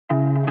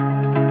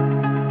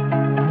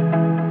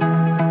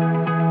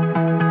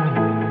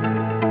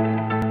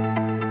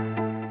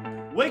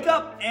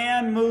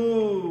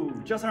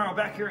Justin Arnold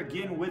back here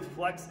again with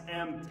Flex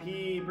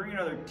MP, bringing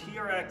another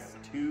TRX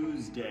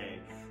Tuesday.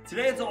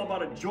 Today it's all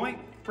about a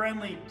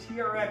joint-friendly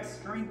TRX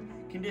strength,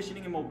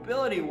 conditioning, and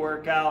mobility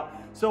workout.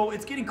 So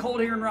it's getting cold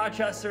here in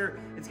Rochester.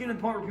 It's getting to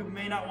the point where people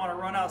may not want to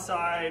run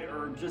outside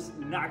or just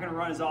not going to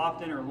run as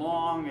often or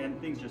long, and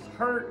things just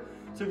hurt.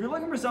 So if you're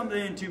looking for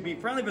something to be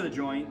friendly for the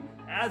joint,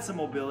 add some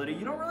mobility,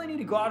 you don't really need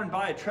to go out and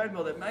buy a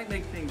treadmill that might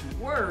make things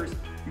worse.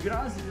 You can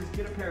honestly just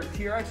get a pair of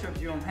TRX strips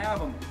if you don't have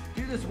them.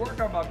 Do this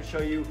workout I'm about to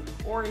show you,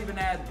 or even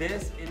add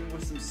this in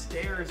with some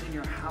stairs in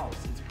your house.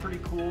 It's pretty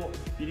cool.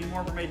 If you need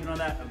more information on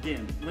that,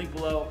 again, link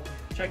below.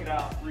 Check it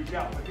out, reach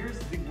out. But here's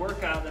the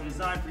workout that's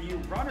designed for you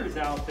runners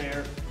out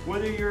there,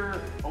 whether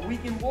you're a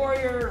weekend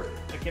warrior,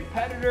 a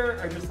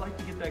competitor, or just like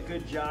to get that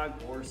good jog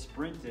or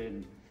sprint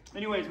in.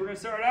 Anyways, we're gonna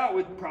start out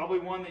with probably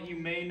one that you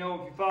may know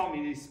if you follow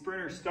me, these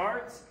sprinter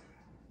starts,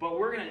 but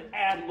we're gonna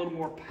add a little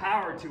more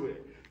power to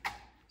it.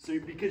 So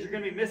because you're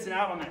gonna be missing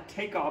out on that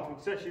takeoff,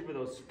 especially for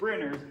those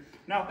sprinters.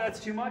 Now, if that's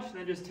too much,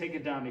 then just take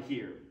it down to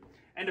here.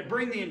 And to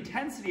bring the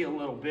intensity a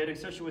little bit,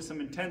 especially with some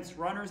intense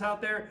runners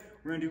out there,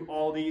 we're gonna do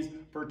all these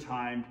for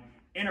timed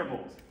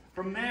intervals.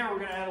 From there, we're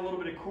gonna add a little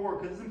bit of core,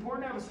 because it's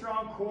important to have a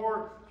strong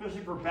core,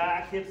 especially for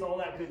back, hips, all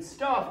that good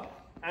stuff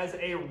as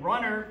a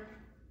runner.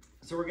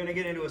 So we're gonna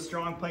get into a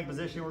strong plank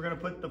position. We're gonna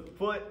put the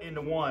foot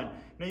into one.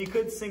 Now you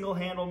could single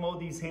handle mode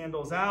these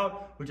handles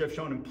out, which I've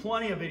shown in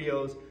plenty of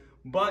videos,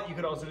 but you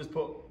could also just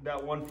put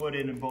that one foot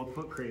in both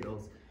foot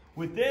cradles.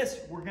 With this,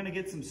 we're gonna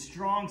get some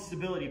strong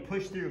stability,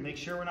 push through, make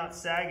sure we're not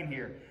sagging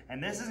here.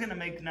 And this is gonna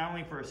make not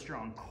only for a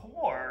strong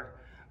core,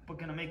 but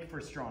gonna make for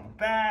a strong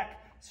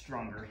back,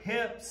 stronger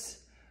hips.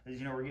 As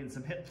you know, we're getting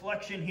some hip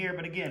flexion here,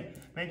 but again,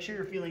 make sure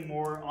you're feeling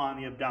more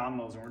on the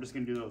abdominals, and we're just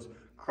gonna do those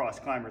cross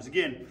climbers,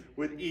 again,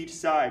 with each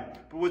side.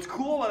 But what's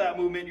cool about that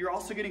movement, you're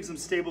also getting some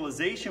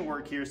stabilization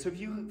work here. So if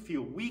you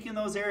feel weak in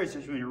those areas,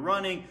 especially when you're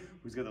running,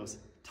 who's got those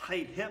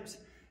tight hips,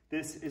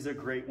 this is a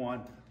great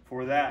one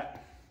for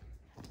that.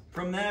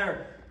 From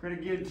there, we're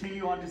gonna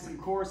continue on to some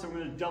core, so we're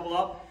gonna double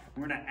up.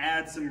 We're gonna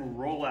add some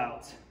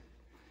rollouts.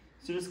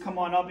 So just come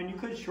on up, and you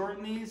could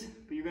shorten these,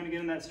 but you're gonna get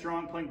in that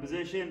strong plank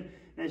position.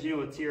 And as you know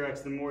with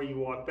TRX, the more you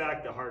walk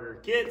back, the harder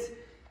it gets.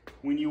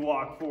 When you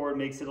walk forward, it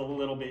makes it a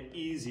little bit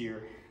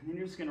easier. And then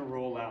you're just gonna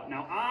roll out.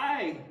 Now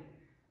I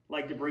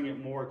like to bring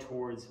it more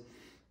towards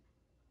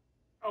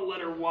a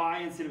letter Y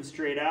instead of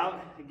straight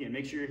out. Again,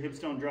 make sure your hips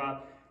don't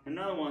drop.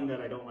 Another one that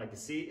I don't like to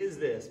see is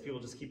this. People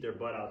just keep their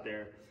butt out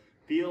there.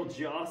 Feel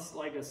just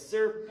like a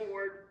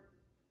surfboard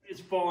is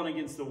falling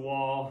against the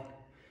wall,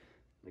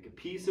 like a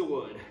piece of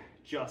wood,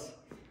 just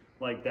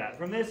like that.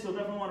 From this, you'll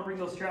definitely wanna bring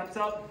those straps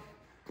up.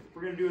 What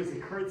we're gonna do is a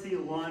curtsy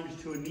lunge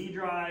to a knee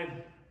drive.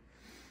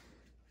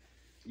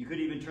 You could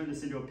even turn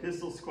this into a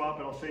pistol squat,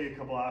 but I'll show you a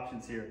couple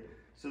options here.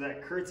 So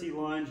that curtsy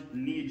lunge,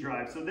 knee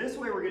drive. So this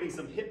way we're getting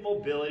some hip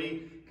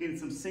mobility, getting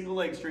some single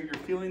leg strength.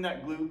 You're feeling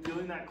that glute,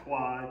 feeling that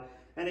quad.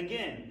 And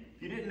again,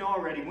 if you didn't know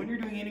already, when you're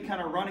doing any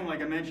kind of running,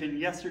 like I mentioned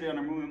yesterday on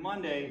our Movement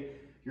Monday,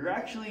 you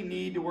actually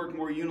need to work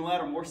more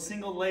unilateral, more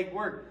single leg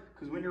work.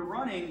 Because when you're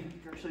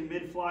running, you're actually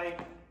mid-flight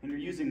and you're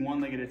using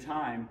one leg at a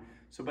time.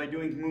 So by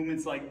doing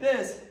movements like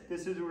this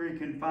is where you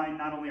can find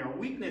not only our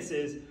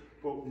weaknesses,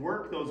 but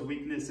work those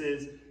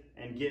weaknesses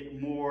and get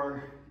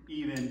more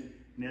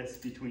evenness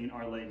between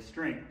our leg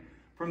strength.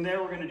 From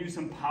there, we're gonna do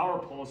some power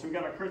pulls. So we've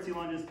got our curtsy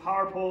lunges,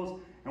 power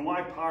pulls, and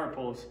why power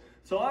pulls?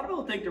 So a lot of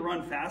people think to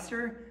run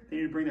faster, they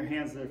need to bring their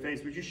hands to their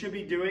face, which you should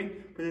be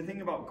doing, but they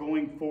think about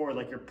going forward,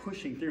 like you're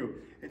pushing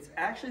through. It's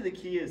actually the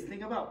key is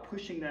think about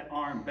pushing that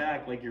arm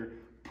back like you're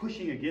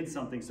pushing against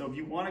something. So if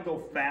you wanna go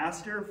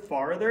faster,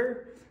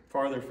 farther,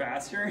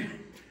 faster,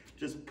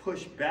 just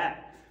push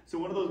back. So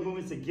one of those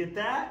movements to get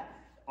that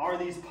are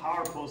these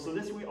power pulls. So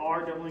this we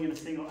are definitely gonna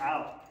single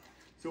out.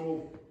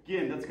 So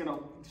again, that's gonna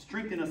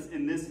strengthen us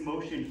in this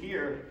motion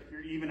here.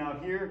 You're even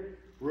out here,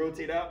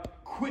 rotate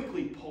out,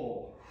 quickly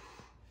pull.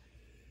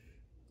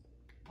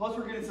 Plus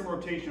we're getting some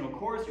rotational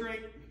core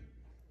strength.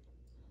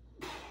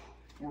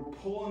 We're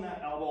pulling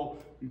that elbow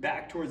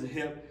back towards the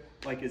hip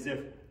like as if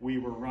we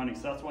were running.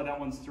 So that's why that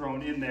one's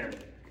thrown in there.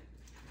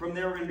 From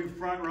there, we're gonna do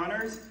front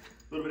runners,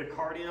 a little bit of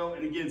cardio,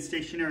 and again,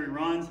 stationary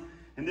runs.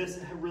 And this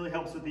really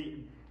helps with the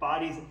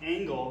body's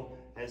angle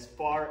as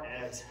far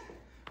as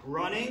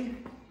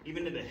running,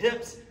 even to the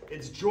hips.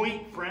 It's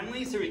joint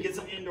friendly, so we get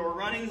some indoor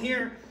running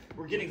here.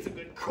 We're getting some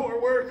good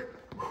core work.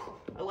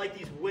 I like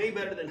these way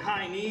better than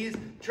high knees.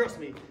 Trust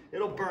me,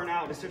 it'll burn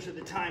out, especially at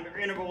the time or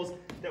intervals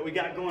that we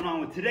got going on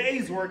with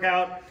today's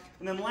workout.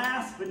 And then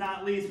last but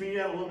not least, we need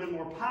to have a little bit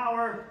more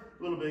power,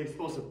 a little bit of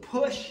explosive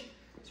push.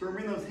 So we're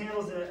bringing those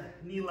handles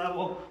at knee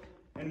level.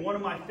 And one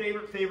of my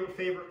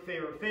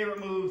favorite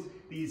moves,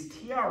 these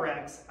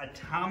TRX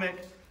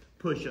atomic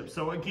push-ups.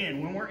 So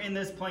again, when we're in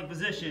this plank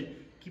position,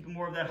 keeping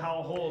more of that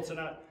hollow hold, so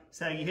not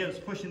saggy hips,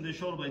 pushing the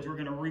shoulder blades. We're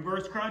gonna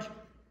reverse crunch,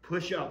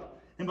 push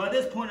up. And by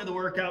this point of the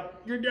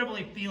workout, you're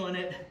definitely feeling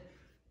it.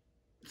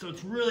 So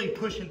it's really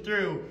pushing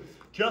through,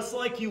 just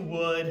like you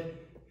would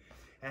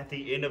at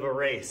the end of a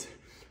race.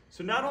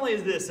 So not only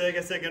is this, like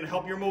I said, gonna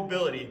help your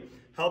mobility,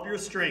 help your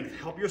strength,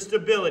 help your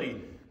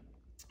stability,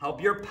 help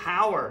your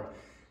power.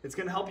 It's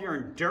gonna help your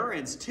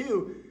endurance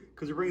too,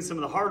 because we're bringing some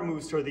of the hard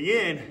moves toward the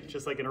end,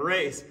 just like in a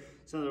race.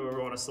 Sometimes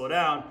we wanna slow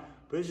down,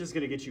 but it's just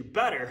gonna get you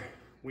better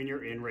when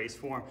you're in race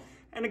form.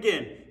 And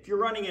again, if you're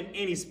running in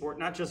any sport,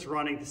 not just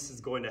running, this is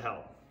going to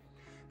help.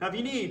 Now, if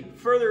you need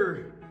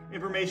further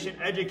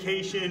information,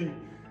 education,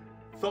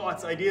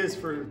 thoughts, ideas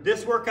for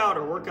this workout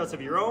or workouts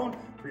of your own,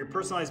 for your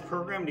personalized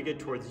program to get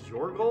towards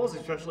your goals,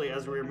 especially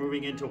as we're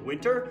moving into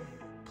winter,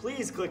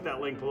 please click that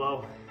link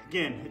below.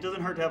 Again, it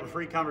doesn't hurt to have a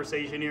free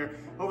conversation here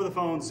over the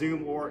phone,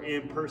 Zoom, or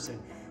in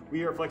person. We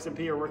here at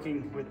FlexMP are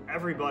working with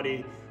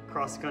everybody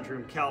across the country,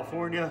 from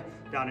California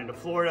down into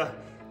Florida,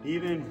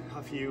 even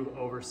a few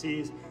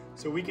overseas.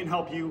 So we can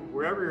help you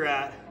wherever you're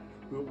at,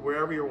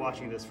 wherever you're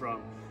watching this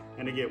from.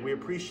 And again, we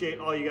appreciate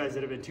all you guys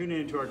that have been tuning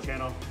into our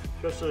channel,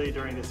 especially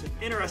during this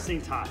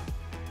interesting time.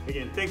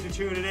 Again, thanks for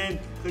tuning in.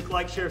 Click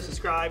like, share,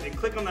 subscribe, and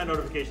click on that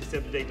notification to stay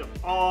up to date to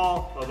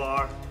all of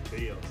our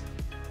videos.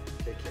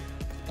 Take care.